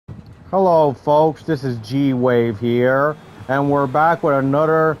Hello folks, this is Gwave here, and we're back with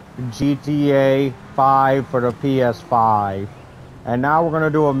another GTA 5 for the PS5. And now we're gonna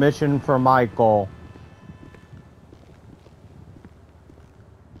do a mission for Michael.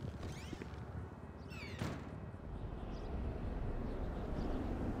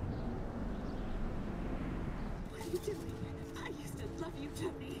 What are you doing? I used to love you,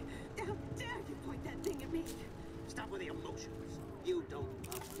 Tony. How dare you point that thing at me? Stop with the emotions. You don't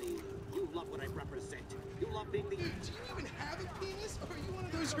love me. You love what I represent. You love being the... Dude, do you even have a penis? Or are you one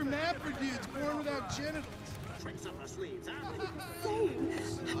of those hermaphrodites born without genitals? tricks up our sleeves, huh? Saying,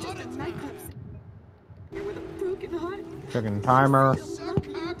 after the nightclubs, you're with a broken heart. Checking timer. Suck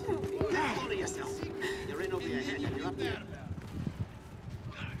cock for Hold to yourself. You're in over your head and you're up there.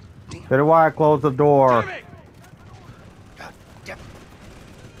 This is why I closed the door. God damn.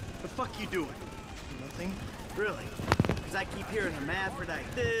 The fuck you doing? Nothing. Really? Because I keep hearing hermaphrodite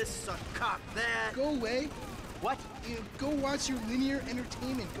this, suck cock that. Go away. What? You know, go watch your linear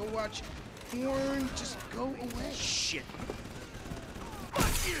entertainment. Go watch porn. Just go away. Shit.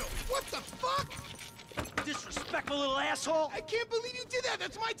 Fuck you! What the fuck? Disrespectful little asshole. I can't believe you did that.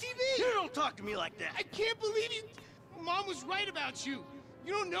 That's my TV. You don't talk to me like that. I can't believe you. Mom was right about you.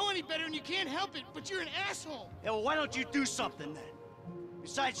 You don't know any better and you can't help it, but you're an asshole. Yeah, well, why don't you do something then?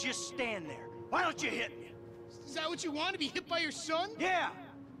 Besides just stand there. Why don't you hit me? Is that what you want, to be hit by your son? Yeah.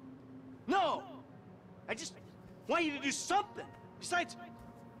 No. I just want you to do something. Besides,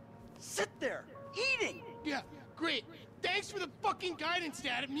 sit there, eating. Yeah, great. Thanks for the fucking guidance,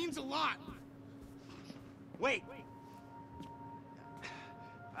 Dad. It means a lot. Wait.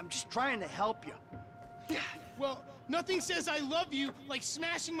 I'm just trying to help you. Well, nothing says I love you like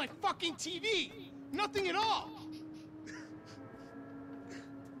smashing my fucking TV. Nothing at all.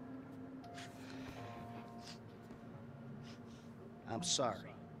 I'm sorry.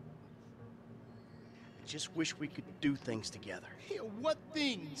 I just wish we could do things together. Hey, what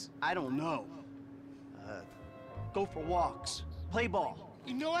things? I don't know. Go for walks, play ball,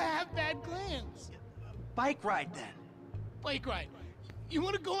 You know I have bad glands. bike ride then. Bike ride. You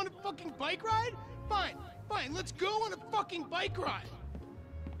want to go on a fucking bike ride? Fine, fine. Let's go on a fucking bike ride.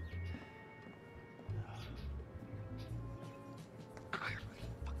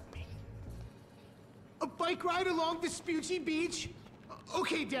 Fuck me. A bike ride along Vespucci Beach?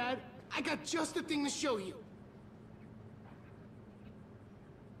 Okay, Dad. I got just the thing to show you.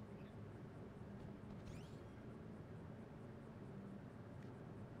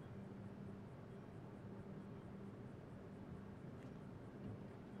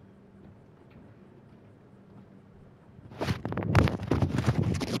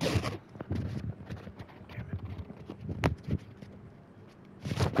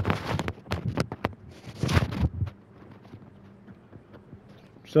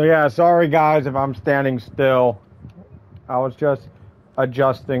 So yeah, sorry guys if I'm standing still. I was just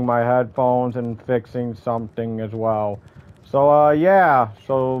adjusting my headphones and fixing something as well. So yeah,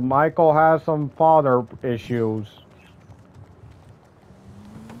 so Michael has some father issues.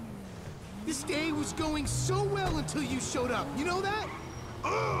 This day was going so well until you showed up. You know that?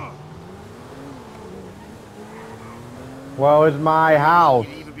 Ugh! Well, it's my house.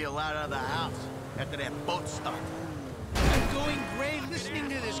 You'd even be allowed out of the house after that boat stuck. I'm going gray listening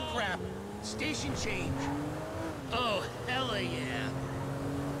to this crap. Station change. Oh, hella yeah.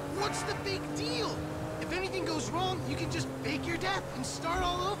 What's the big deal? If anything goes wrong, you can just fake your death and start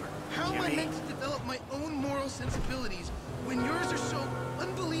all over. How am I Jimmy. meant to develop my own moral sensibilities when yours are so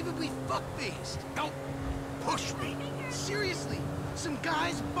unbelievably fuck-faced? Don't push me. Seriously, some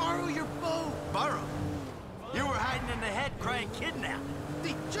guys borrow your bow. Burrow. You were hiding in the head crying kidnapped.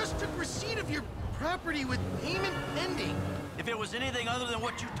 They just took receipt of your property with payment pending. If it was anything other than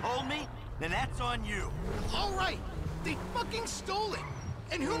what you told me, then that's on you. All right, they fucking stole it.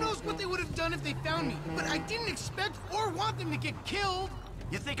 And who knows what they would have done if they found me. But I didn't expect or want them to get killed.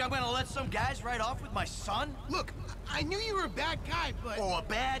 You think I'm gonna let some guys ride off with my son? Look, I knew you were a bad guy, but... Or a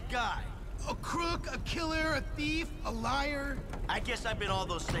bad guy? A crook, a killer, a thief, a liar. I guess I've been all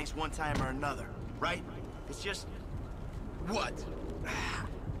those things one time or another, right? It's just... What?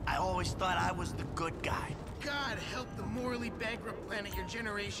 I always thought I was the good guy. God help the morally bankrupt planet your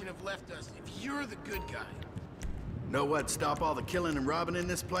generation have left us if you're the good guy. Know what'd stop all the killing and robbing in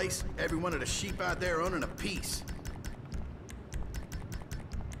this place? Every one of the sheep out there owning a piece.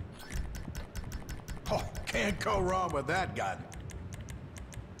 Oh, can't go wrong with that gun.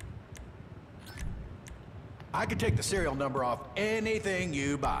 I can take the serial number off anything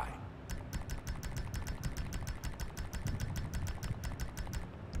you buy.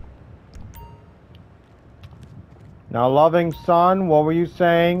 Now, loving son, what were you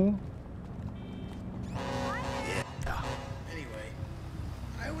saying?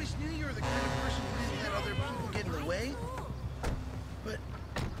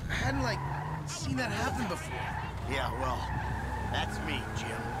 me,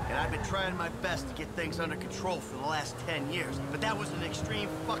 Jim. And I've been trying my best to get things under control for the last 10 years. But that was an extreme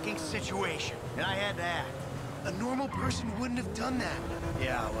fucking situation, and I had to act. A normal person wouldn't have done that.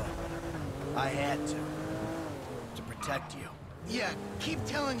 Yeah, well, I had to. To protect you. Yeah, keep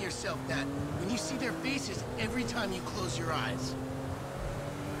telling yourself that when you see their faces every time you close your eyes.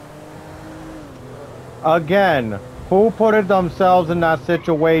 Again, who put themselves in that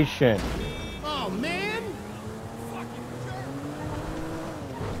situation? Oh, man!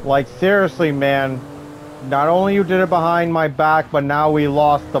 Like, seriously, man. Not only you did it behind my back, but now we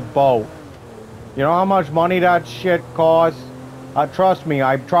lost the boat. You know how much money that shit costs? Trust me,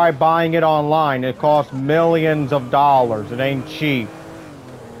 I tried buying it online. It costs millions of dollars. It ain't cheap.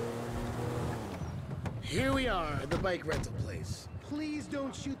 Here we are, the bike rental place. Please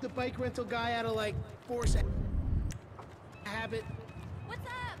don't shoot the bike rental guy out of, like, force habit. What's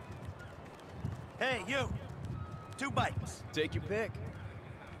up? Hey, you! 2 bikes. Take your pick.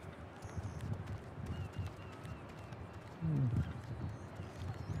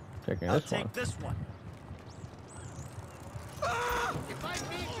 Taking I'll this take one. this one. If I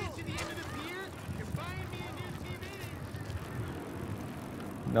make it to the end of the pier, you're buying me a new TV.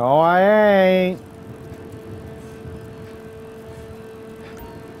 No, I ain't.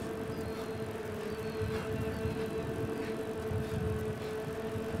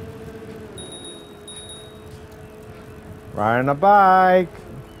 Riding a bike.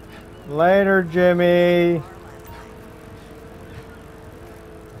 Later, Jimmy.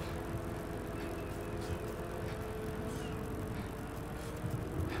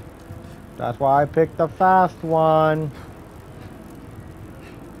 That's why I picked the fast one.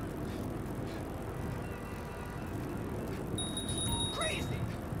 Crazy!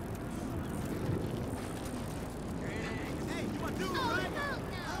 Hey, you want to do it, right?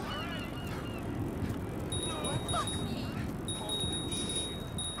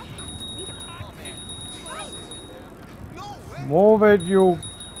 Move it, you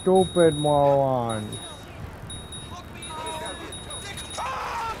stupid moron.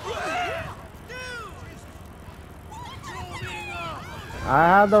 I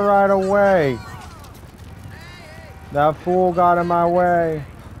had the right of way. That fool got in my way.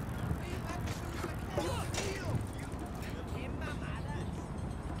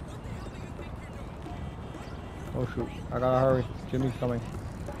 Oh shoot, I gotta hurry. Jimmy's coming.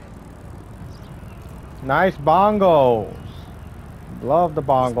 Nice bongos. Love the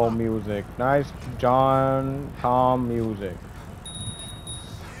bongo music. Nice Tom music.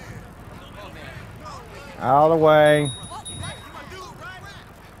 Out of the way.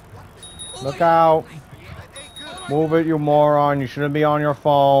 Look out. Move it, you moron. You shouldn't be on your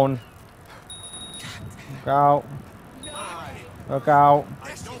phone. Look out. Look out.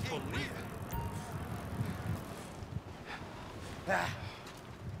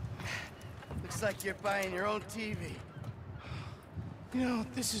 Looks like you're buying your own TV. You know,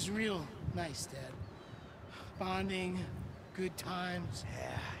 this is real nice, Dad. Bonding, good times.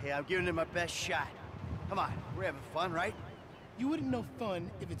 Yeah, I'm giving it my best shot. Come on, we're having fun, right? You wouldn't know fun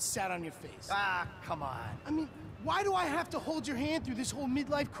if it sat on your face. Ah, come on. I mean, why do I have to hold your hand through this whole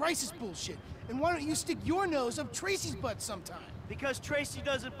midlife crisis bullshit? And why don't you stick your nose up Tracy's butt sometime? Because Tracy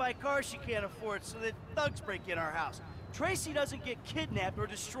doesn't buy cars she can't afford, so that thugs break in our house. Tracy doesn't get kidnapped or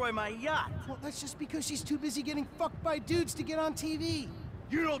destroy my yacht. Well, that's just because she's too busy getting fucked by dudes to get on TV.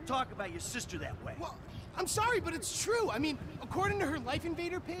 You don't talk about your sister that way. Well, I'm sorry, but it's true. I mean, according to her Life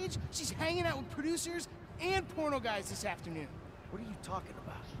Invader page, she's hanging out with producers and porno guys this afternoon. What are you talking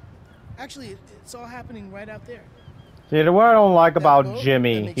about? Actually, it's all happening right out there. See, what I don't like about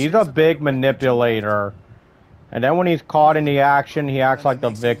Jimmy, he's a big manipulator. And then when he's caught in the action, he acts like the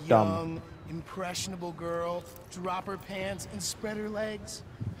victim. Young, impressionable girl drop her pants and spread her legs.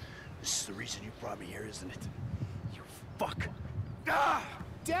 This is the reason you brought me here, isn't it? You fuck. Ah!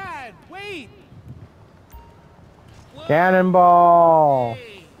 Dad, wait! Cannonball!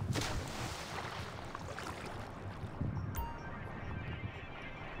 Hey.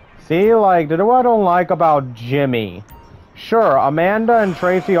 See, like, what I don't like about Jimmy. Sure, Amanda and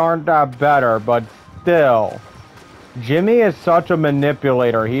Tracy aren't that better, but still. Jimmy is such a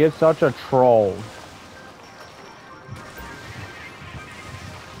manipulator. He is such a troll.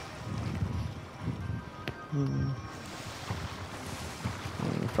 I'm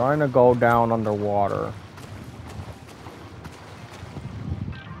trying to go down underwater.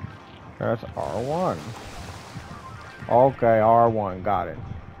 That's R1. Okay, R1, got it.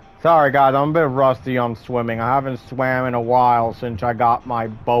 Sorry guys, I'm a bit rusty on swimming. I haven't swam in a while since I got my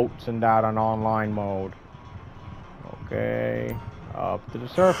boats and that on online mode. Okay, up to the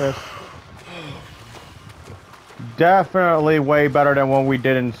surface. Definitely way better than what we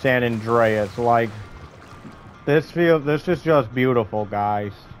did in San Andreas. Like, this is just beautiful,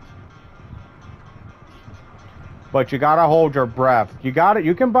 guys. But you gotta hold your breath. You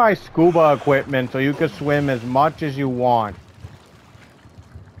can buy scuba equipment so you can swim as much as you want.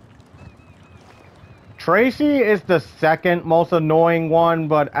 Tracy is the second most annoying one,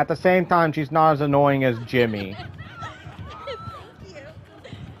 but at the same time, she's not as annoying as Jimmy. Thank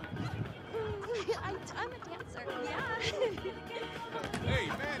you. I'm a dancer. Yeah. Hey,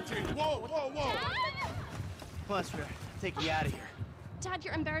 man, whoa. Come on, Spirit. Take you out of here. Dad,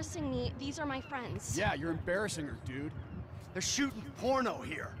 you're embarrassing me. These are my friends. Yeah, you're embarrassing her, dude. They're shooting porno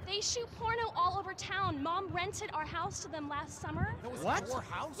here. They shoot porno all over town. Mom rented our house to them last summer. That was What? your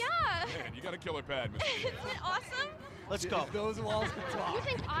house? Yeah. Man, you got a killer pad, Mr. Isn't it awesome? Let's go. Those walls can talk. You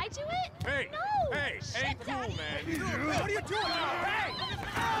think I do it? Hey, No. hey, Shit, ain't cool, Daddy. man. What are you doing? Hey!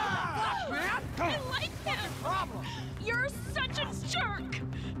 Fuck, man. I like him. Problem. You're such a jerk.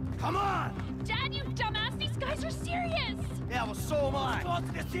 Come on! Dad, you dumbass. These guys are serious. Yeah, well, so am I. Go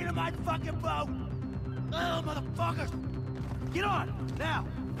to the scene of my fucking boat! Oh, motherfuckers! Get on! Now!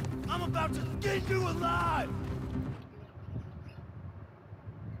 I'm about to skin you alive!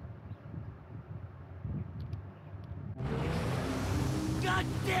 God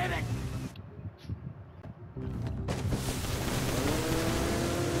damn it!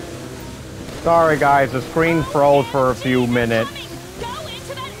 Sorry, guys, the screen froze for a few minutes. Go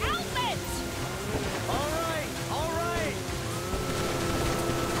into that outlet. All right!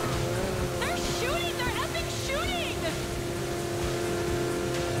 They're shooting. They're effing shooting.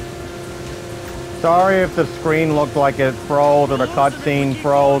 Sorry if the screen looked like it froze or the cutscene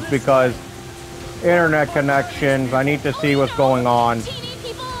froze because internet connections. I need to see what's going on. TV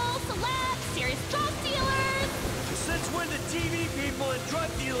people, celebs, serious drug dealers. Since when did TV people and drug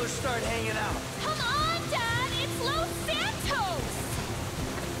dealers start hanging out? Come on, Dad. It's Los Santos.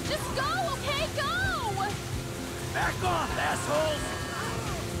 Just go, okay? Go. Back off, assholes!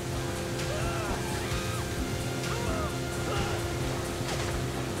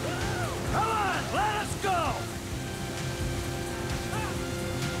 Come on, let us go!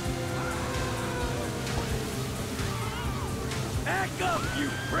 Back up, you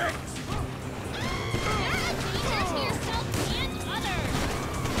pricks! You're a danger to yourself and others.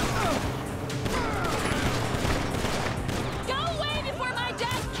 Go away before my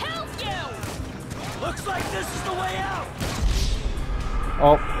dad kills you. Looks like this is the way out!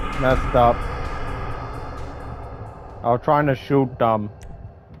 Oh, messed up. I was trying to shoot them.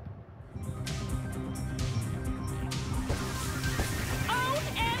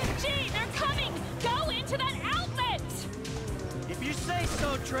 OMG, they're coming. Go into that outlet. If you say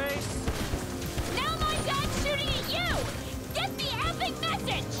so, Trace. Now my dad's shooting at you. Get the effing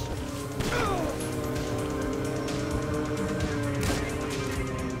message.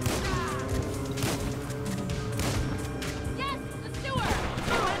 Yes, the sewer. I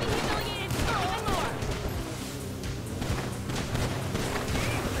want to be humiliated even more.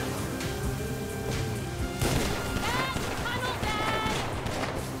 Dad, tunnel, Dad.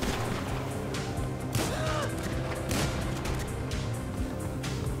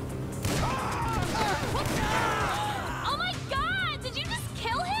 Oh my God! Did you just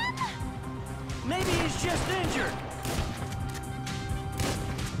kill him? Maybe he's just injured.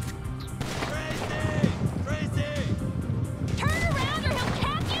 Crazy! Crazy! Turn around or he'll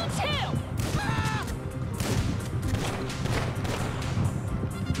cap you too!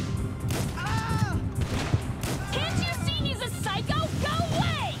 Can't you see he's a psycho? Go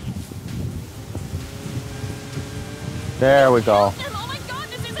away! There we go. Oh my God,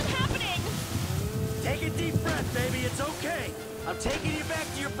 this isn't happening! Take a deep breath, baby. It's okay. I'm taking you back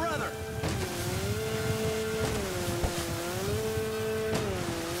to your brother.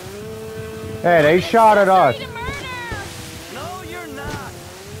 Hey, they shot at us. Accessory to murder! No, you're not.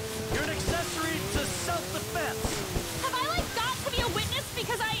 You're an accessory to self-defense. Have I got to be a witness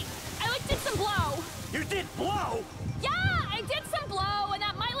because I did some blow? You did blow. Yeah, I did some blow and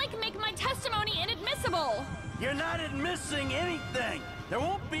that might make my testimony inadmissible. You're not admitting anything. There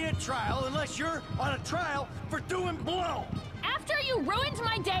won't be a trial unless you're on a trial for doing blow. After you ruined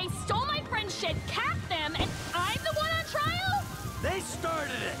my day, stole my friend's shit, capped them, and I'm the one on trial? They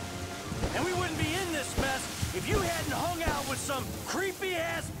started it. And we wouldn't be in this mess if you hadn't hung out with some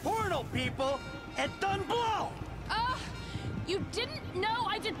creepy-ass porno people and done blow. You didn't know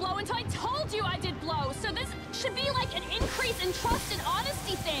I did blow until I told you I did blow, so this should be like an increase in trust and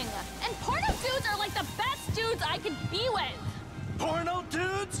honesty thing. And porno dudes are like the best dudes I could be with. Porno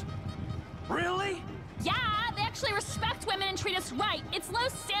dudes? Really? Yeah, they actually actually respect women and treat us right. It's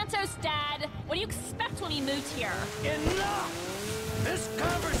Los Santos, Dad. What do you expect when we moved here? Enough! This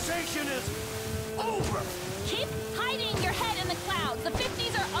conversation is over! Keep hiding your head in the clouds. The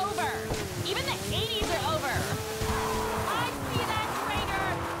 50s are over. Even the 80s are over. I see that traitor!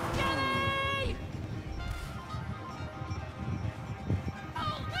 Jenny!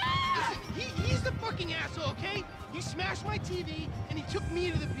 Listen, he's the fucking asshole, okay? He smashed my TV and he took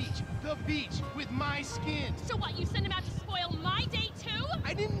me to the beach. The beach with my skin. So what, you sent him out to spoil my date too?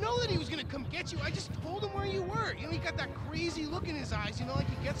 I didn't know that he was gonna come get you. I just told him where you were. You know, he got that crazy look in his eyes, you know, like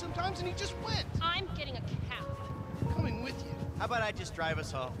he gets sometimes, and he just went. I'm getting a cab. Coming with you. How about I just drive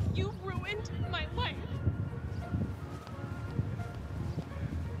us home? You ruined my life.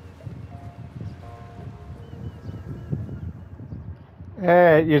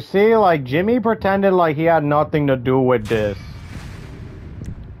 Hey, you see, like, Jimmy pretended like he had nothing to do with this.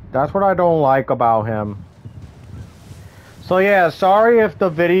 That's what I don't like about him. So yeah, sorry if the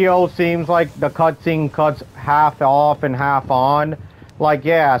video seems like the cutscene cuts half off and half on. Like,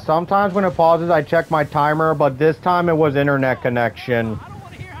 yeah, sometimes when it pauses I check my timer, but this time it was internet connection. I don't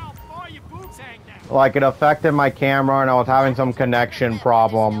want to hear how far your boobs hang down. Like, it affected my camera and I was having some connection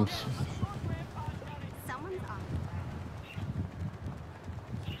problems. Someone's on.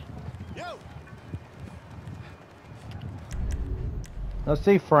 Yo! Let's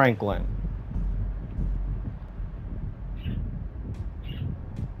see Franklin.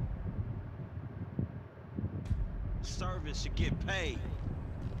 Service should get paid.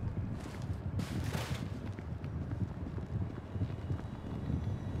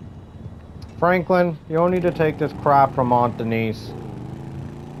 Franklin, you don't need to take this crap from Aunt Denise.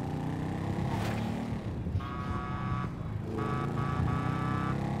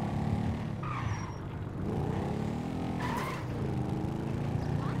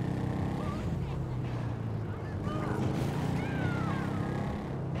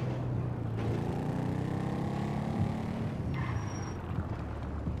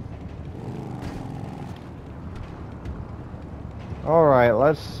 Alright,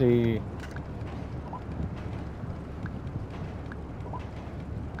 let's see.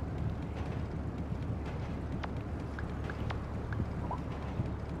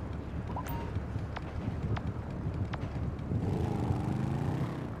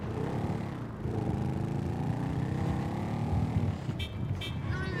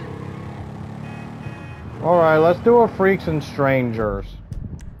 Alright, let's do a Freaks and Strangers.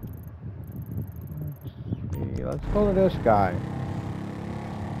 Let's go to this guy.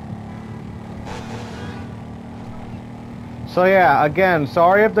 So yeah, again,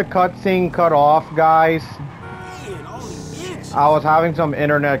 sorry if the cutscene cut off, guys. I was having some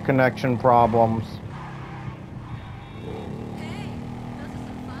internet connection problems. Hey, those are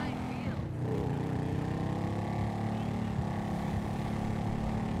some fine wheels.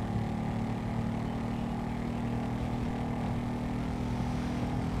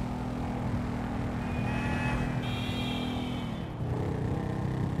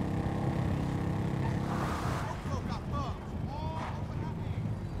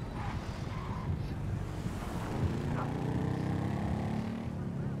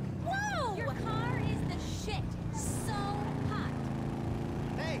 Whoa! Your car is the shit. So hot.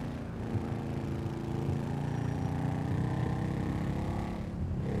 Hey!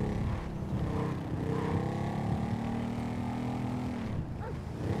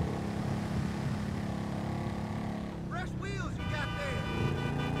 Fresh wheels you got there.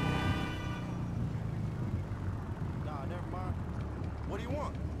 Nah, never mind. What do you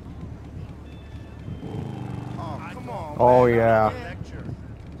want? Oh, come on. Oh, man. yeah. Lecture.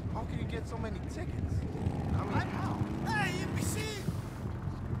 How can you get so many tickets? I mean, how? Hey, NBC!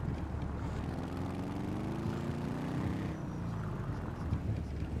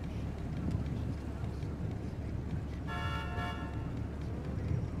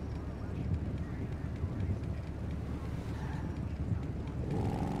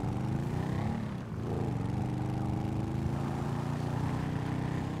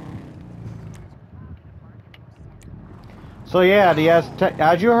 So yeah,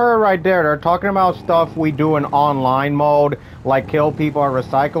 as you heard right there, they're talking about stuff we do in online mode, like kill people at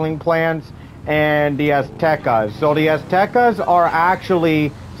recycling plants, and the Aztecas. So the Aztecas are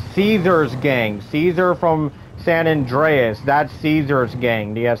actually Caesar's gang. Caesar from San Andreas, that's Caesar's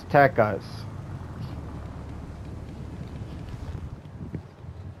gang, the Aztecas.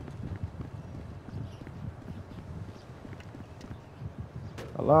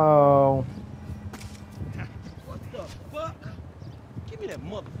 Hello? What the fuck? Give me that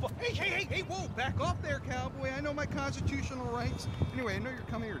motherfucker. fuck. Hey, whoa, back off there, cowboy. I know my constitutional rights. Anyway, I know you're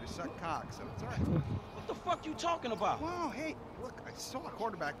coming here to suck cock, so it's all right. What the fuck you talking about? Wow, hey, look, I saw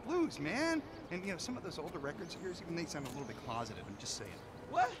Quarterback Blues, man. And, you know, some of those older records of yours, even they sound a little bit closeted, I'm just saying.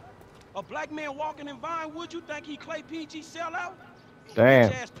 What? A black man walking in Vinewood, you think he Clay PG sellout? Damn.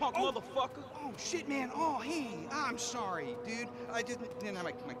 Bitch ass punk motherfucker. Oh, shit, man. Oh, hey, I'm sorry, dude. I didn't have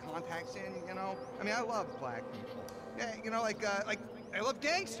my contacts in, you know? I mean, I love black people. Yeah, you know, like, I love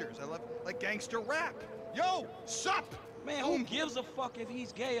gangsters. I love, like, gangster rap. Yo, sup? Man, who gives a fuck if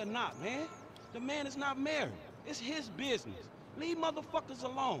he's gay or not, man? The man is not married. It's his business. Leave motherfuckers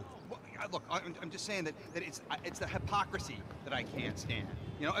alone. Well, look, I'm just saying that it's the hypocrisy that I can't stand.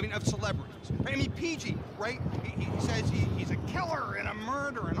 You know, I mean, of celebrities. I mean, PG, right? He says he's a killer and a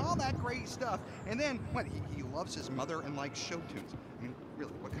murderer and all that great stuff. And then, what, he loves his mother and likes show tunes. I mean,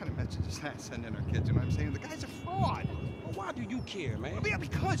 really, what kind of message does that send in our kids? You know what I'm saying? The guy's a fraud. Well, why do you care, man? Yeah,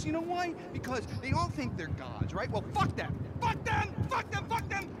 because, you know why? Because they all think they're gods, right? Well, fuck them. Fuck them! Fuck them! Fuck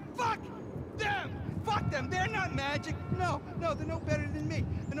them! Fuck them! Fuck them! They're not magic! No, they're no better than me.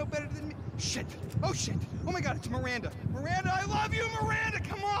 They're no better than me. Shit! Oh, shit! Oh my god, it's Miranda! Miranda, I love you, Miranda!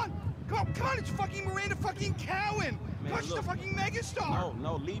 Come on! Come on, it's fucking Miranda fucking Cowan! Touch the fucking megastar!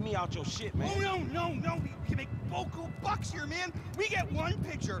 No, leave me out your shit, man. Oh, no! We can make boku bucks here, man! We get one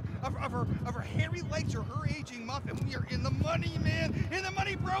picture of her hairy legs or her aging muff, and we are in the money, man! In the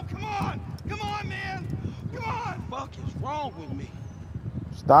money, bro! Come on! Come on, man! Come on! What the fuck is wrong with me?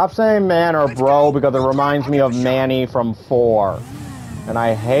 Stop saying man or bro because it reminds me of Manny from 4. And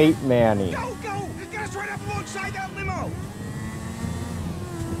I hate Manny. Go! Get us right up alongside that limo!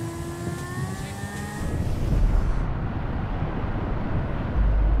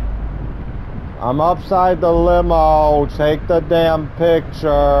 I'm upside the limo. Take the damn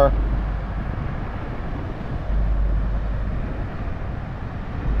picture.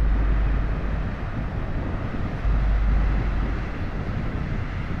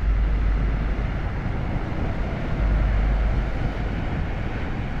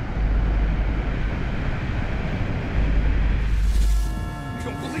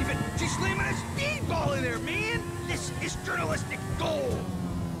 Journalistic gold!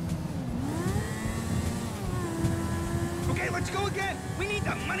 Okay, let's go again! We need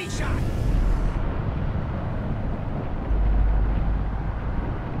the money shot!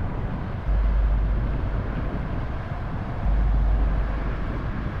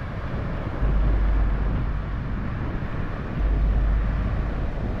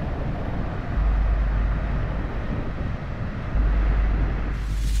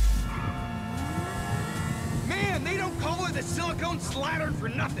 Slattern for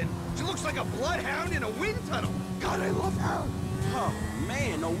nothing. She looks like a bloodhound in a wind tunnel. God, I love her. Oh,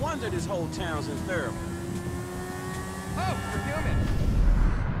 man, no wonder this whole town's in therapy. Oh, you're human.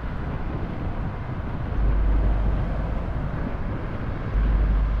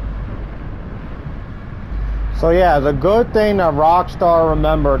 So yeah, it's a good thing that Rockstar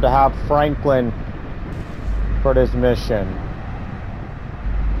remembered to have Franklin for this mission.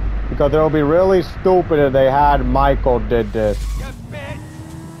 Because it would be really stupid if they had Michael did this. You bet.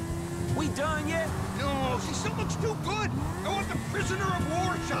 We done yet? No, she still looks too good. I want the prisoner of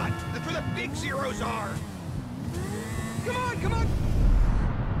war shot. That's where the big zeros are. Come on, come on.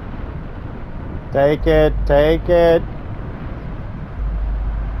 Take it, take it.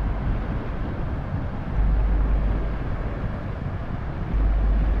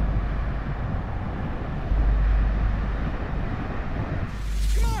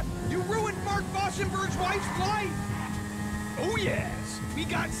 Wife's flight. Oh yes, we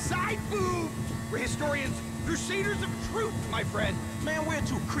got side boob. We're historians, crusaders of truth, my friend. Man, we're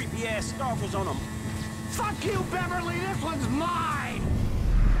two creepy ass stalkers on them. Fuck you, Beverly. This one's mine.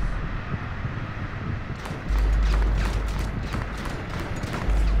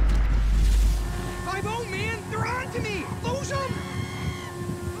 Oh man, they're on to me. Lose them.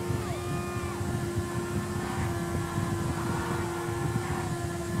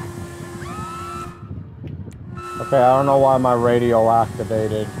 Okay, I don't know why my radio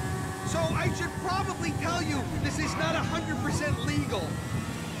activated. So I should probably tell you, this is not 100% legal.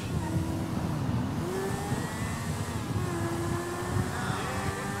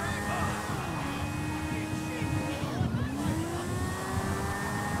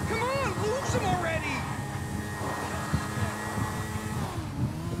 Come on, lose them already!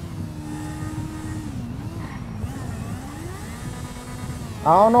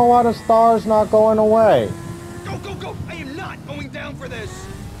 I don't know why the star's not going away. Go, go, go! I am not going down for this!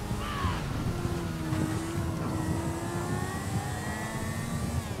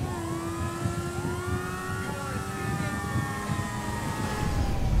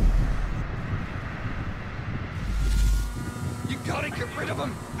 rid of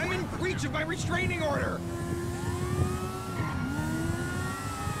him! I'm in breach of my restraining order!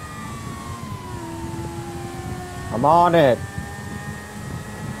 I'm on it.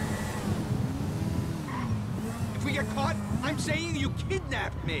 If we get caught, I'm saying you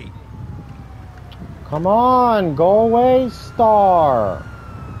kidnapped me! Come on, go away, Star.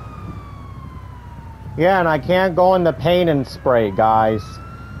 Yeah, and I can't go in the paint and spray, guys.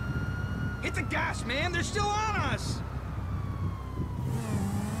 Hit the gas, man! They're still on us!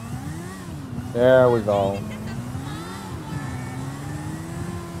 There we go.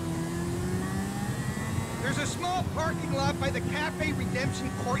 There's a small parking lot by the Cafe Redemption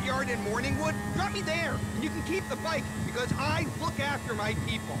Courtyard in Morningwood. Drop me there, and you can keep the bike, because I look after my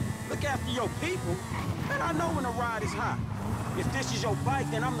people. Look after your people? Man, I know when a ride is hot. If this is your bike,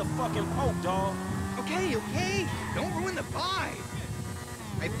 then I'm the fucking Pope, dawg. Okay, okay. Don't ruin the vibe.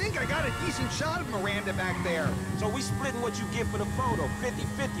 I think I got a decent shot of Miranda back there. So we splitting what you get for the photo,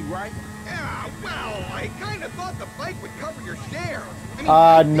 50-50, right? Yeah, well, I kind of thought the bike would cover your share. I mean,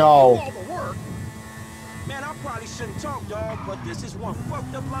 I no. do all the work. Man, I probably shouldn't talk, dog, but this is one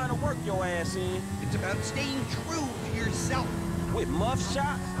fucked up line of work your ass in. It's about staying true to yourself. With muff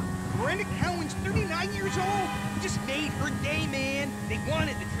shots? Miranda Cowan's 39 years old. We just made her day, man. They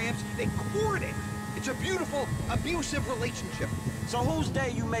wanted the tramps. They courted. It's a beautiful, abusive relationship. So whose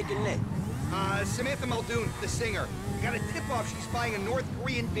day you making next? Samantha Muldoon, the singer. We got a tip-off she's buying a North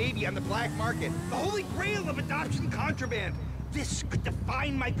Korean baby on the black market. The holy grail of adoption contraband. This could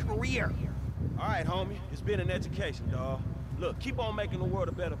define my career. All right, homie. It's been an education, dawg. Look, keep on making the world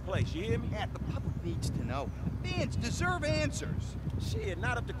a better place, you hear me? Yeah, the public needs to know. Fans deserve answers. Shit,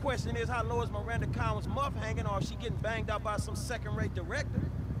 not if the question is how low is Miranda Cowan's muff hanging or if she getting banged out by some second-rate director.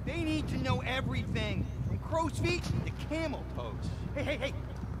 They need to know everything, from crow's feet to camel toes. Hey, hey, hey!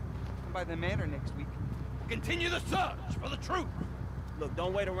 Come by the manor next week. Continue the search for the truth. Look,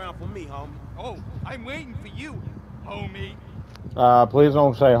 don't wait around for me, homie. Oh, I'm waiting for you, homie. Please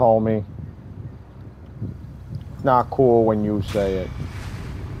don't say homie. It's not cool when you say it.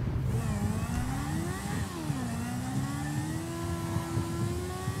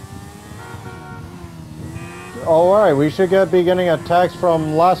 Alright, we should be getting a text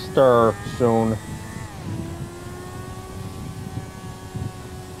from Lester soon.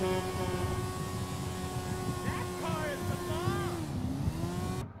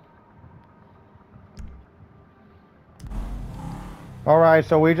 Alright,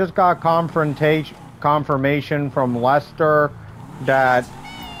 so we just got confirmation from Lester that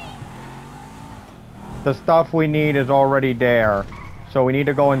the stuff we need is already there. So we need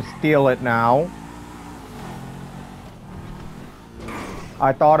to go and steal it now.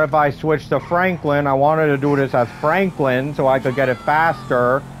 I thought if I switched to Franklin, I wanted to do this as Franklin so I could get it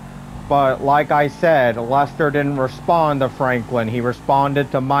faster. But like I said, Lester didn't respond to Franklin. He responded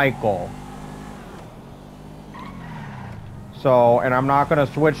to Michael. So, and I'm not going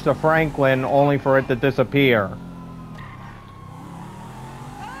to switch to Franklin only for it to disappear.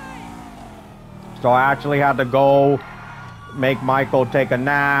 So I actually had to go make Michael take a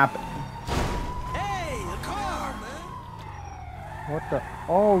nap. Hey, the car, man! What the?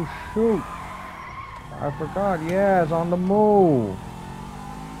 Oh, shoot. I forgot. Yeah, it's on the move.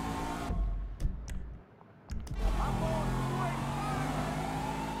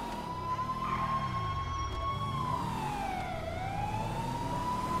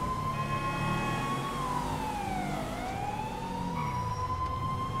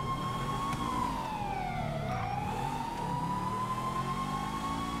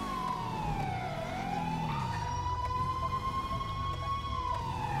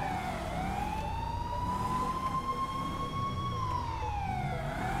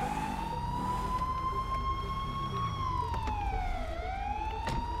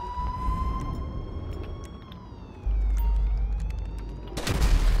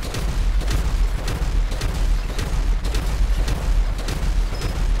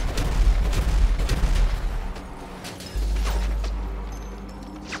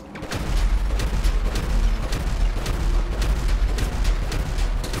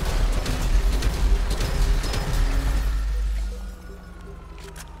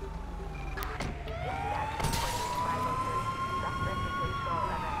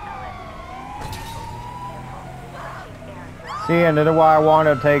 See, and this is why I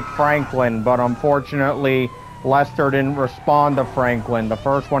wanted to take Franklin, but unfortunately, Lester didn't respond to Franklin. The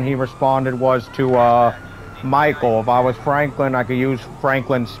first one he responded was to, Michael. If I was Franklin, I could use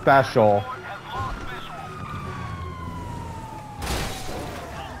Franklin's special.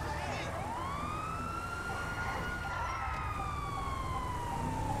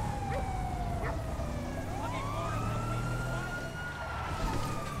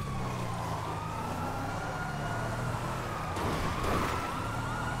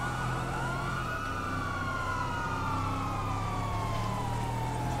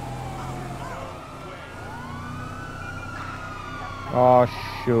 Oh,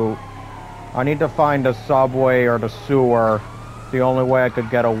 shoot. I need to find the subway or the sewer. The only way I could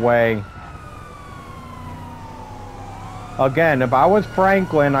get away. Again, if I was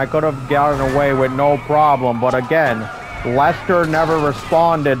Franklin, I could have gotten away with no problem. But again, Lester never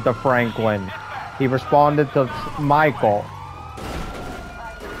responded to Franklin. He responded to Michael.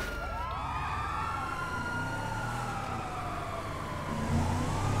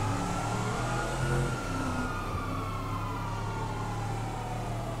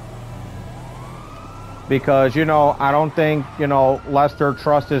 Because, you know, I don't think, you know, Lester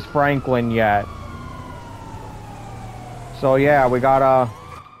trusts Franklin yet. So yeah, we gotta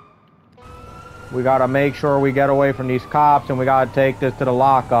make sure we get away from these cops, and we gotta take this to the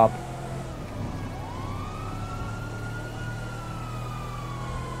lockup.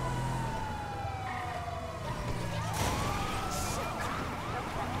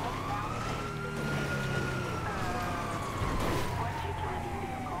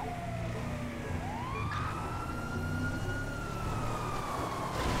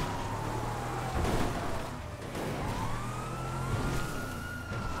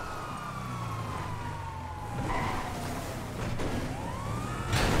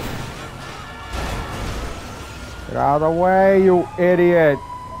 Get out of the way, you idiot!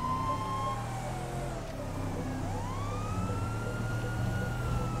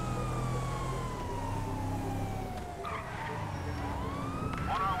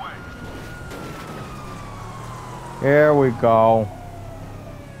 Here we go.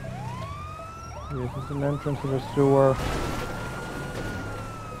 This is an entrance to the sewer.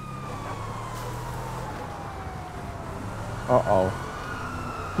 Uh-oh.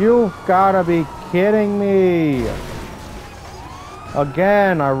 You've gotta be kidding me!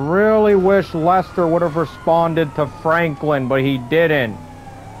 Again, I really wish Lester would have responded to Franklin, but he didn't.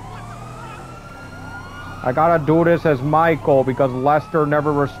 I gotta do this as Michael because Lester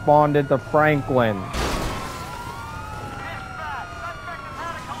never responded to Franklin.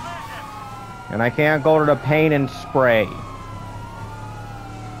 And I can't go to the paint and spray.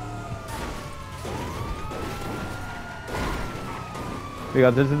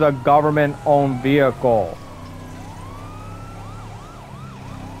 Because this is a government-owned vehicle.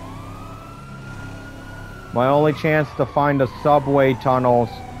 My only chance to find the subway tunnels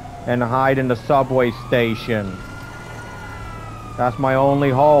and hide in the subway station. That's my only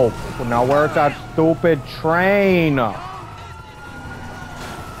hope. Now where's that stupid train?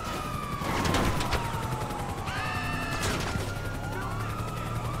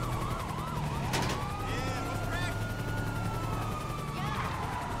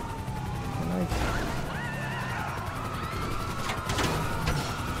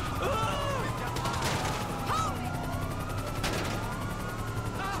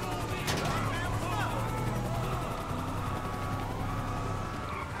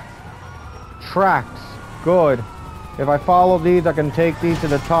 Tracks. Good. If I follow these, I can take these to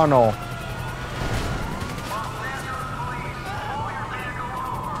the tunnel.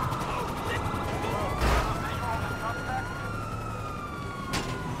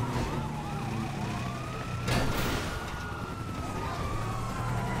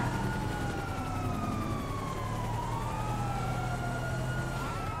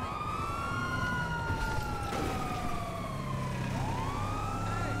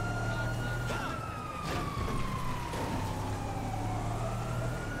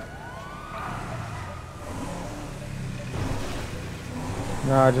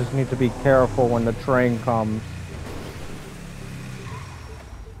 No, I just need to be careful when the train comes.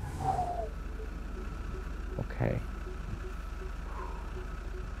 Okay.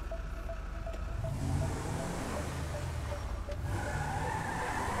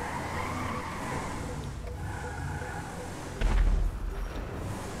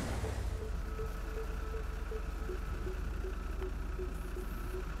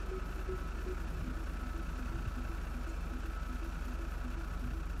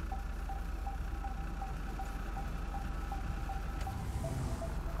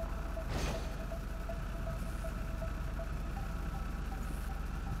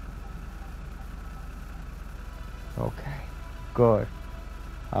 Okay, good.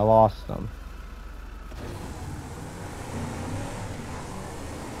 I lost them.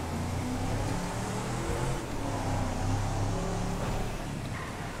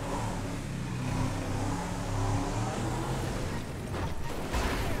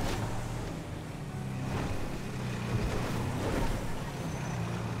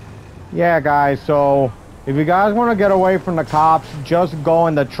 Yeah, guys, so if you guys want to get away from the cops, just go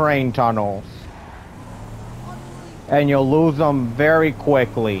in the train tunnels. And you'll lose them very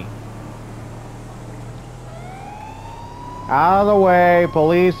quickly. Out of the way,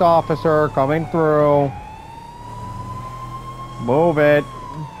 police officer coming through. Move it.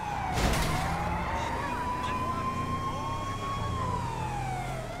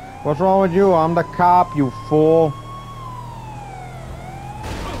 What's wrong with you? I'm the cop, you fool.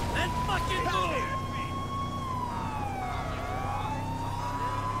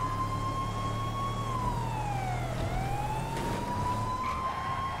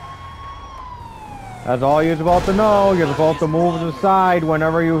 That's all you're supposed to know. You're supposed to move to the side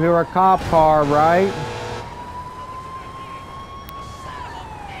whenever you hear a cop car, right?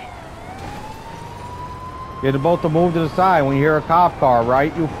 You're supposed to move to the side when you hear a cop car,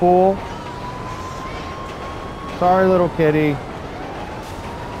 right, you fool? Sorry, little kitty.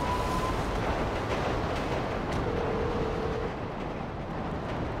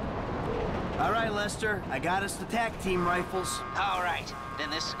 All right, Lester, I got us the TAC team rifles. All right, then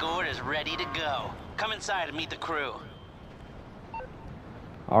this squad is ready to go. Come inside and meet the crew.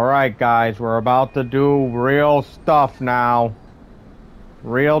 Alright, guys, we're about to do real stuff now.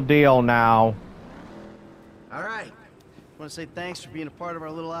 Real deal now. All right. I want to say thanks for being a part of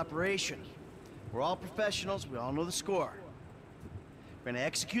our little operation. We're all professionals. We all know the score. We're going to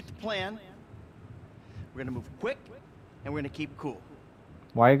execute the plan. We're going to move quick, and we're going to keep cool.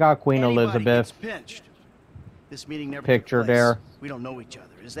 Why you got Queen Anybody Elizabeth gets pinched. This meeting never picture took place. there? We don't know each other.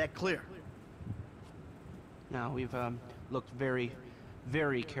 Is that clear? Now, we've looked very,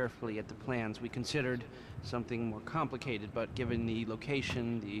 very carefully at the plans. We considered something more complicated, but given the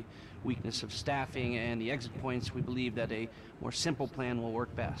location, the weakness of staffing, and the exit points, we believe that a more simple plan will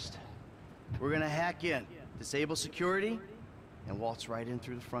work best. We're gonna hack in, disable security, and waltz right in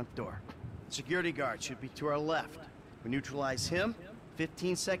through the front door. Security guard should be to our left. We neutralize him.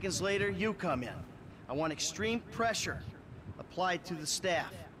 15 seconds later, you come in. I want extreme pressure applied to the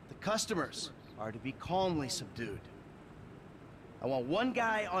staff. The customers are to be calmly subdued. I want one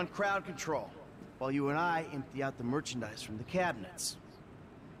guy on crowd control, while you and I empty out the merchandise from the cabinets.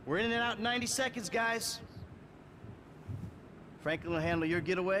 We're in and out in 90 seconds, guys. Franklin will handle your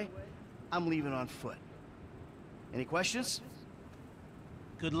getaway. I'm leaving on foot. Any questions?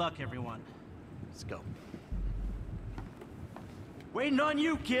 Good luck, everyone. Let's go. Waiting on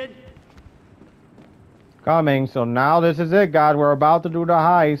you, kid. Coming, so now this is it, guys. We're about to do the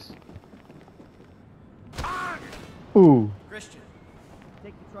heist. Ooh. Christian,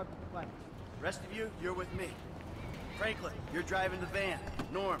 take the truck to the flank. Rest of you, you're with me. Franklin, you're driving the van.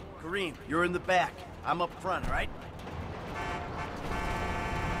 Norm, Kareem, you're in the back. I'm up front, all right?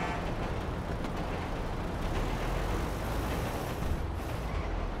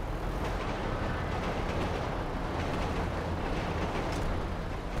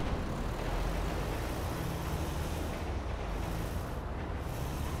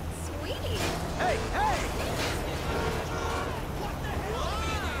 Sweetie. Hey, hey!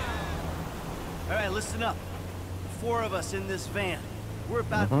 All right, listen up. The four of us in this van. We're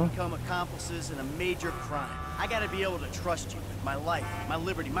about to become accomplices in a major crime. I gotta be able to trust you with my life, my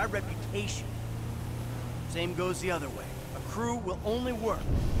liberty, my reputation. Same goes the other way. A crew will only work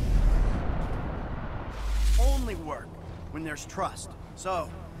when there's trust. So,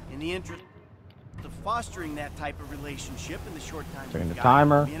 in the interest of fostering that type of relationship in the short time Setting we've the got,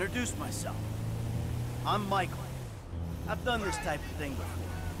 timer. let me introduce myself. I'm Michael. I've done this type of thing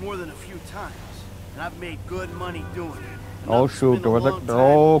before, more than a few times, and I've made good money doing it. Oh Enough to shoot, spend there was long they're time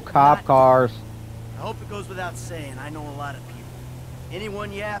all cop not cars. I hope it goes without saying, I know a lot of people.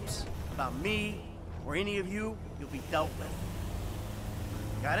 Anyone yaps about me or any of you, you'll be dealt with.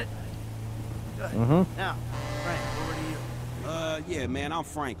 Got it? Good. Now, Frank, over to you. Yeah, man, I'm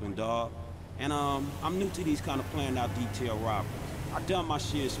Franklin, dawg. And, I'm new to these kind of planned out detail robberies. I done my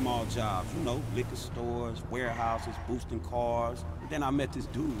share of small jobs, you know, liquor stores, warehouses, boosting cars. Then I met this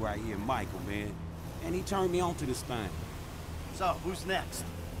dude right here, Michael, man. And he turned me on to this thing. So, who's next?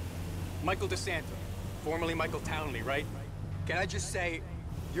 Michael DeSanto, formerly Michael Townley, right? Can I just say,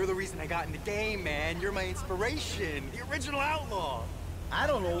 you're the reason I got in the game, man. You're my inspiration, the original outlaw. I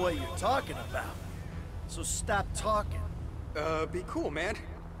don't know what you're talking about. So stop talking. Be cool, man.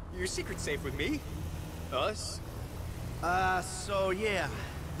 Your secret's safe with me. Us. So yeah,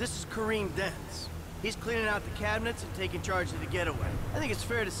 this is Kareem Dents. He's cleaning out the cabinets and taking charge of the getaway. I think it's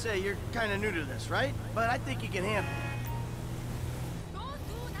fair to say you're kind of new to this, right? But I think you can handle it.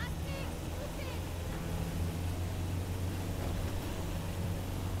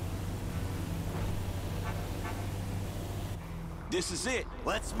 This is it.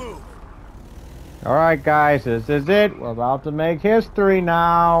 Let's move. Alright guys, this is it. We're about to make history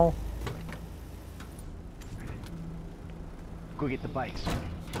now. Go get the bikes.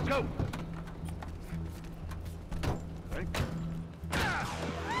 Let's go. Right?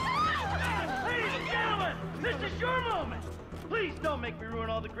 This is your moment! Please don't make me ruin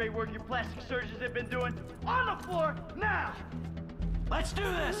all the great work your plastic surgeons have been doing. On the floor, now! Let's do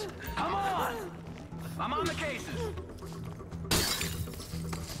this! Come on! I'm on the cases.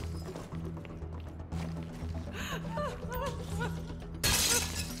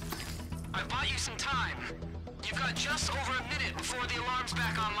 I've bought you some time. You've got just over a minute before the alarm's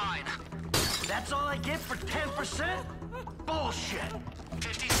back online. That's all I get for 10%? Bullshit!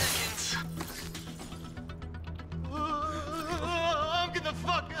 50 seconds. I'm getting the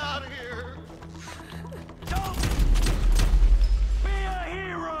fuck out of here! Don't be a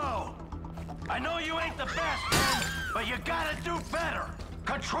hero! I know you ain't the best, man, but you gotta do better.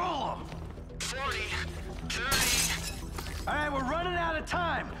 Control them. 40, 30. All right, we're running out of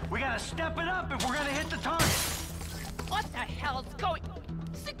time. We gotta step it up if we're gonna hit the target. What the hell is going?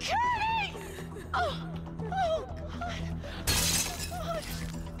 Security! Oh, oh God.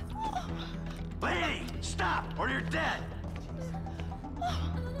 Oh. Lady, stop, or you're dead.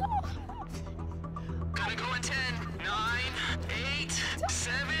 Gotta go in 10, 9, 8,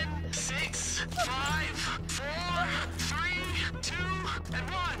 7, 6, 5, 4, 3, 2, and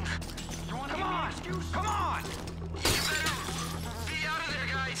 1. You wanna Come on! Come on! You better be out of there,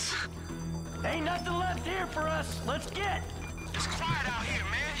 guys. Ain't nothing left here for us. Let's get. It's quiet out here,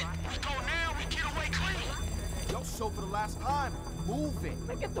 man. We go now, we get away clean. Yo, show for the last time. Move it.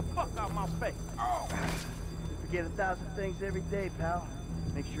 Man, get the fuck out of my face. Oh. You forget 1,000 things every day, pal.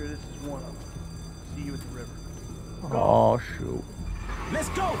 Make sure this is one of them. See you at the river. Oh, shoot. Let's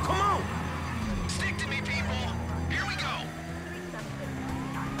go, come on! Stick to me, people. Here we go.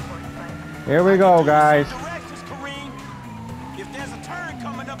 Here we go, guys. Directions, Kareem. If there's a turn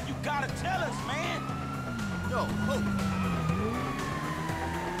coming up, you gotta tell us, man. Yo, hold.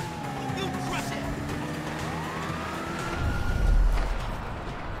 You crush it.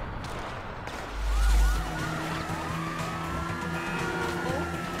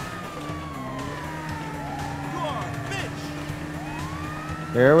 You are a bitch.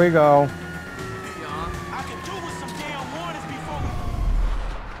 Here we go. I can do with some damn warnings before we...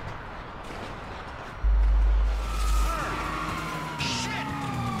 Shit!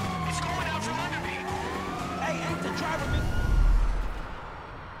 It's going out from under me. Hey, ain't the driver been...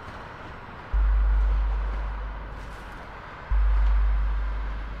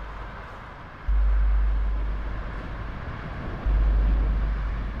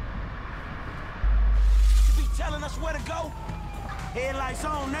 You be telling us where to go? Headlights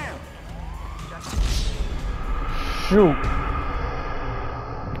on now. Shoot.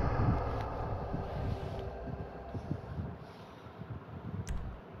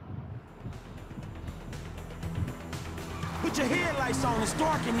 Put your headlights on, it's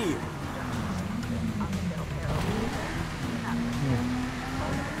dark in here.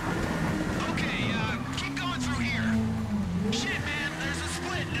 Okay, keep going through here. Shit, man, there's a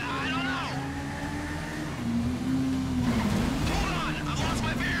split. I don't know. Hold on, I've lost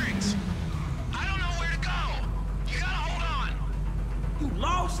my bearings. I don't know where to go. You gotta hold on. You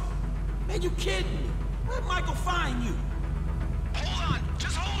lost? Man, you kidding me? Where'd Michael find you? Hold on,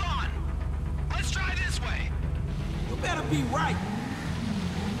 just hold on. Let's try this way. You better be right.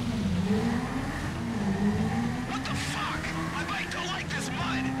 What the fuck? My bike don't like this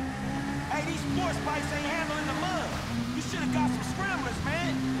mud. Hey, these sports bikes ain't handling the mud. You should have got some scramblers,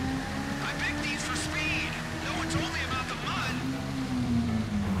 man. I picked these for speed. No one told me about the mud.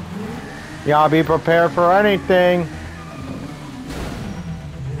 Y'all be prepared for anything.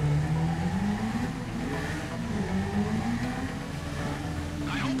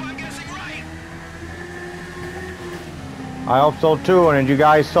 I hope I'm guessing right. I hope so too, and as you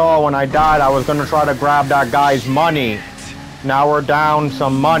guys saw when I died, I was gonna try to grab that guy's money. Now we're down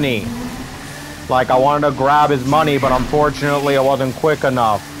some money. Like, I wanted to grab his money, but unfortunately I wasn't quick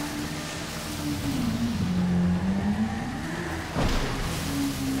enough.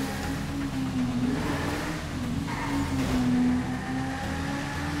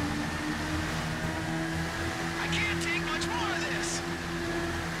 I can't take much more of this.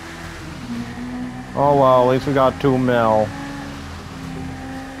 Oh well, at least we got 2 mil.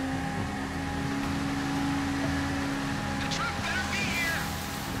 The truck better be here.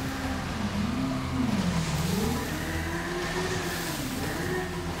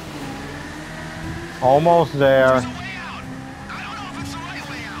 Almost there. There's a way out. I don't know if it's the right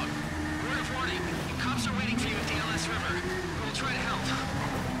way out. Word of warning. Cops are waiting for you at the LS River. We'll try to help.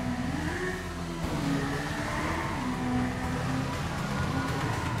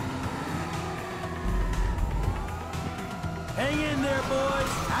 Hang in there,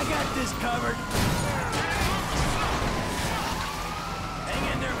 boys. I got this covered. Hang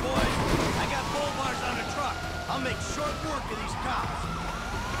in there, boys. I got gold bars on a truck. I'll make short work of these cops.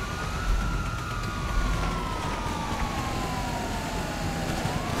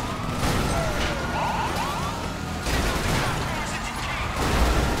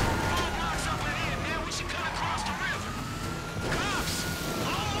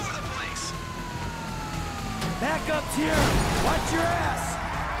 Backup's here! Watch your ass!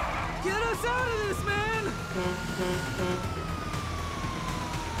 Get us out of this, man!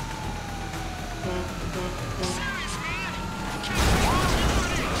 Serious, man! Can't cross the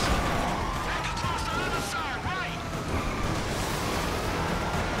borders! Back across the other side, right!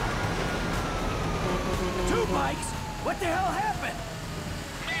 2 bikes? What the hell happened?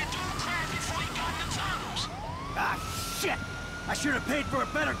 Man, dude crashed before he got in the tunnels! Ah, shit! I should have paid for a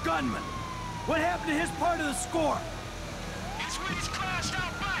better gunman. What happened to his part of the score? It's with his crashed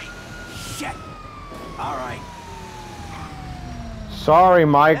out bike! Shit! All right. Sorry,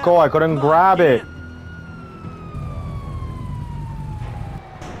 Michael, I couldn't grab it.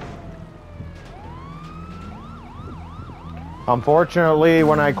 Unfortunately,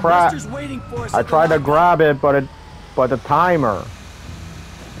 when I crashed, I tried to grab it, but the timer.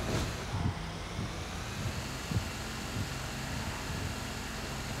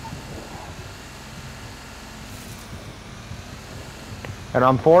 And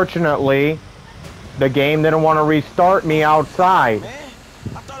unfortunately, the game didn't want to restart me outside. Man,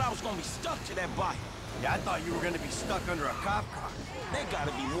 I thought I was gonna be stuck to that bike. Yeah, I thought you were gonna be stuck under a cop car. There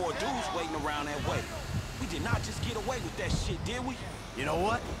gotta be more dudes waiting around that way. We did not just get away with that shit, did we? You know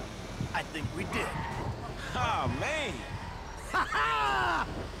what? I think we did. Oh, man. Ha ha!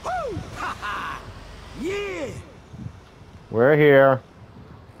 Woo! Ha ha! Yeah! We're here.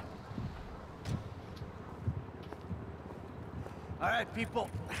 All right, people.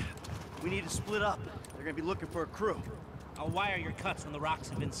 We need to split up. They're gonna be looking for a crew. I'll wire your cuts when the rocks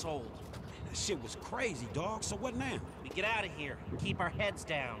have been sold. That shit was crazy, dog. So what now? We get out of here and keep our heads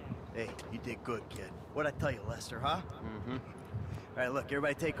down. Hey, you did good, kid. What'd I tell you, Lester, huh? Mm-hmm. All right, look,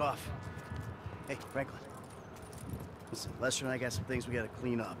 everybody take off. Hey, Franklin. Listen, Lester and I got some things we gotta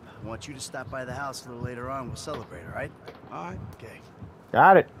clean up. I want you to stop by the house a little later on. We'll celebrate, all right? All right. Okay.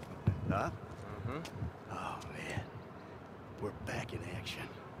 Got it. Huh? Mm-hmm. Oh, man. We're back in action.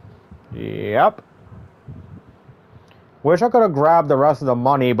 Yep. Wish I could have grabbed the rest of the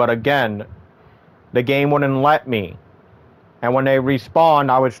money, but again, the game wouldn't let me. And when they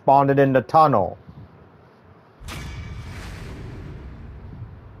respawned, I was spawned in the tunnel.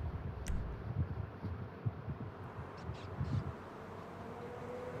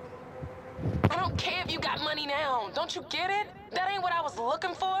 I don't care if you got money now. Don't you get it? That ain't what I was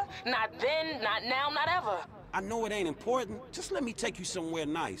looking for. Not then, not now, not ever. I know it ain't important. Just let me take you somewhere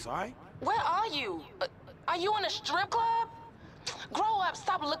nice, all right? Where are you? Are you in a strip club? Grow up,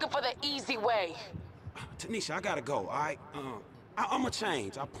 stop looking for the easy way. Tanisha, I gotta go, all right? I'ma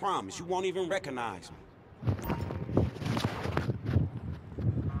change, I promise. You won't even recognize me.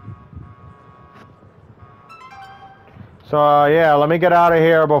 So, yeah, let me get out of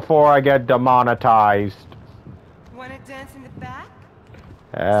here before I get demonetized. Wanna dance in the back?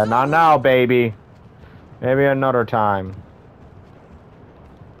 Not now, baby. Maybe another time.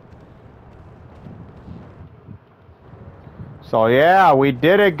 So, yeah, we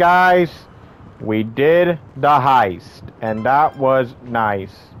did it, guys. We did the heist, and that was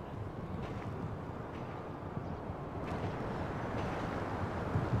nice.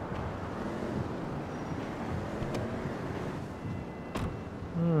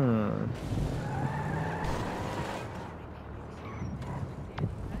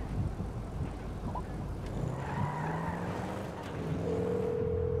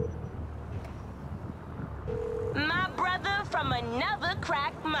 My brother from another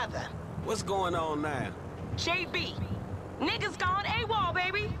crack mother. What's going on now? JB. Niggas gone AWOL,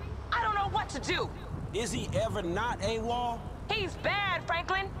 baby. I don't know what to do. Is he ever not AWOL? He's bad,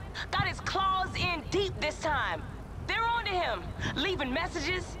 Franklin. Got his claws in deep this time. They're on to him, leaving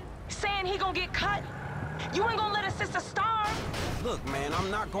messages, saying he gonna get cut. You ain't gonna let a sister starve. Look, man,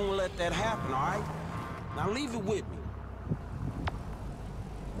 I'm not gonna let that happen, all right? Now leave it with me.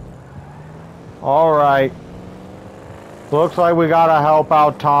 Alright. Looks like we gotta help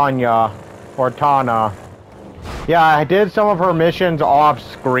out Tanya. Or Tana. Yeah, I did some of her missions off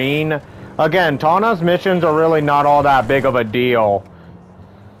screen. Again, Tana's missions are really not all that big of a deal.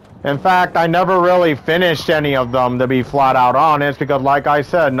 In fact, I never really finished any of them, to be flat out honest, because like I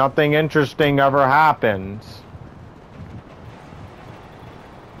said, nothing interesting ever happens.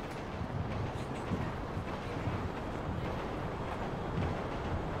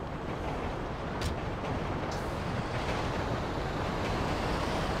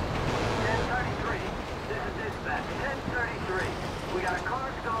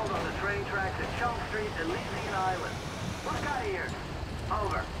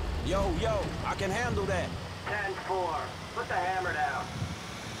 Over. Yo, I can handle that. 10-4. Put the hammer down.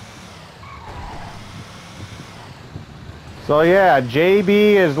 So yeah, JB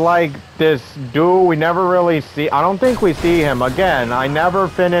is like this dude we never really see. I don't think we see him again. I never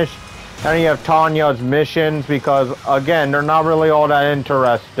finished any of Tanya's missions because, again, they're not really all that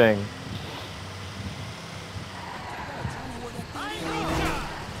interesting.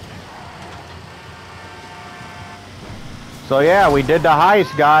 So yeah, we did the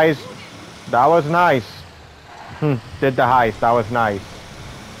heist, guys. That was nice. Did the heist. That was nice.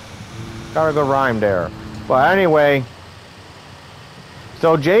 Got a good rhyme there. But anyway,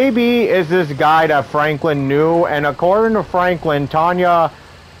 so JB is this guy that Franklin knew, and according to Franklin, Tanya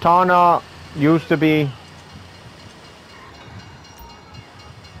used to be...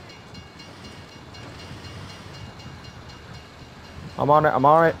 I'm on it.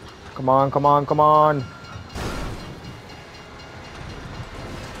 Come on.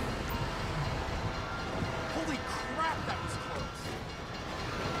 Holy crap, that was close.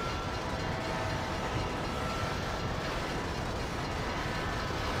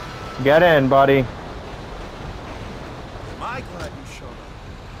 Get in, buddy. My glad you showed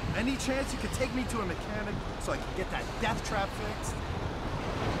up. Any chance you could take me to a mechanic so I can get that death trap fixed?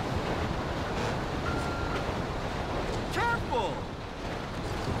 Careful!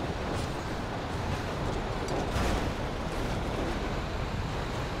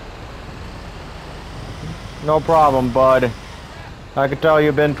 No problem, bud. I can tell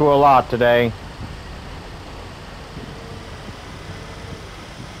you've been through a lot today.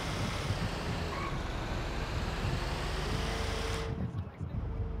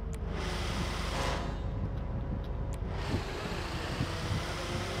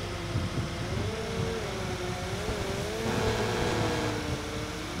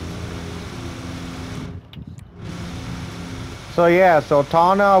 So yeah, so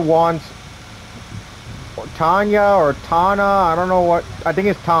Tanya wants... Tanya or Tana, I don't know what, I think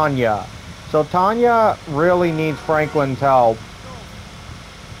it's Tanya. So Tanya really needs Franklin's help.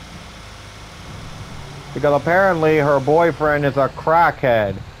 Because apparently her boyfriend is a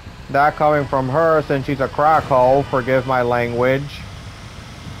crackhead. That coming from her since she's a crackhole, forgive my language.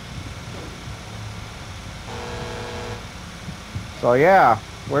 So yeah,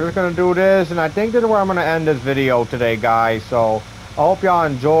 we're just gonna do this, and I think this is where I'm gonna end this video today, guys. So I hope y'all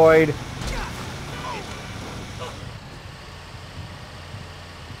enjoyed.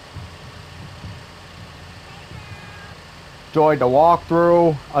 Enjoyed the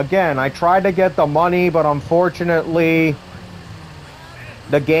walkthrough. Again, I tried to get the money, but unfortunately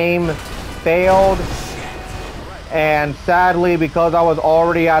the game failed, and sadly, because I was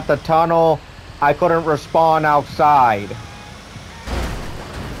already at the tunnel, I couldn't respawn outside.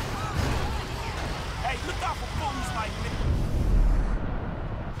 Hey, look out for fools like me.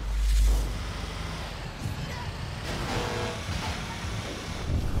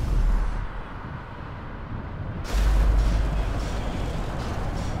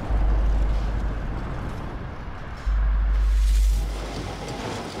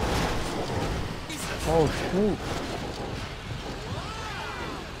 Oh shoot.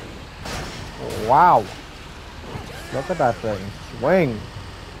 Wow. Look at that thing. Swing.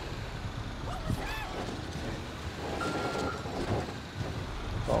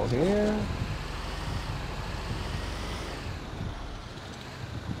 Go here.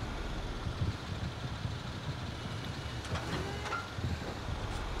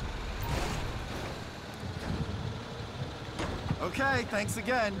 Okay, thanks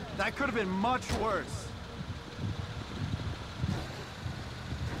again. That could have been much worse.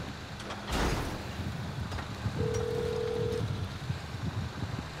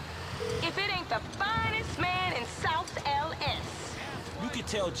 If it ain't the finest man in South LS. You can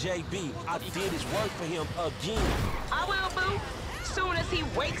tell JB I did his work for him again. I will, boo. Soon as he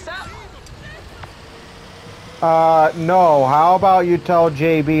wakes up. No. How about you tell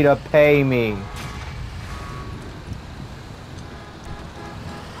JB to pay me?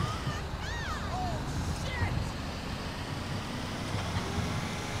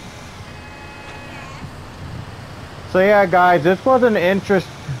 So yeah, guys, this was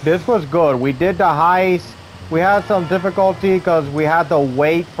good. We did the heist. We had some difficulty because we had to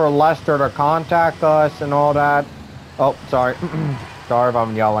wait for Lester to contact us and all that. Oh, sorry. Sorry if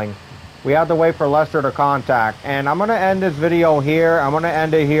I'm yelling. We had to wait for Lester to contact. And I'm going to end this video here. I'm going to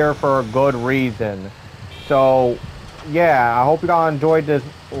end it here for a good reason. So, yeah, I hope y'all enjoyed this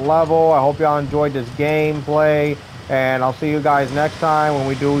level. I hope y'all enjoyed this gameplay. And I'll see you guys next time when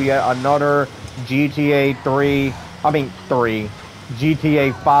we do yet another GTA 5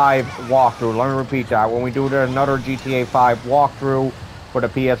 walkthrough. Let me repeat that. When we do another GTA 5 walkthrough. for the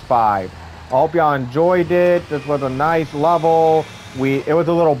PS5. I hope y'all enjoyed it. This was a nice level. It was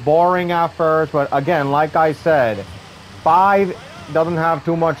a little boring at first, but again, like I said, 5 doesn't have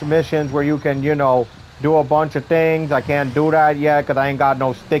too much missions where you can, you know, do a bunch of things. I can't do that yet because I ain't got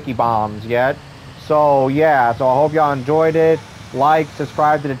no sticky bombs yet. So yeah, so I hope y'all enjoyed it. Like,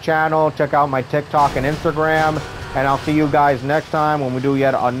 subscribe to the channel, check out my TikTok and Instagram, and I'll see you guys next time when we do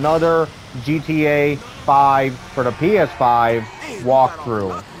yet another GTA 5 for the PS5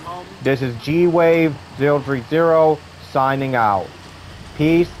 walkthrough. This is Gwave030 signing out.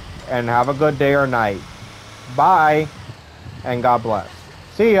 Peace, and have a good day or night. Bye, and God bless.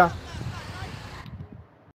 See ya.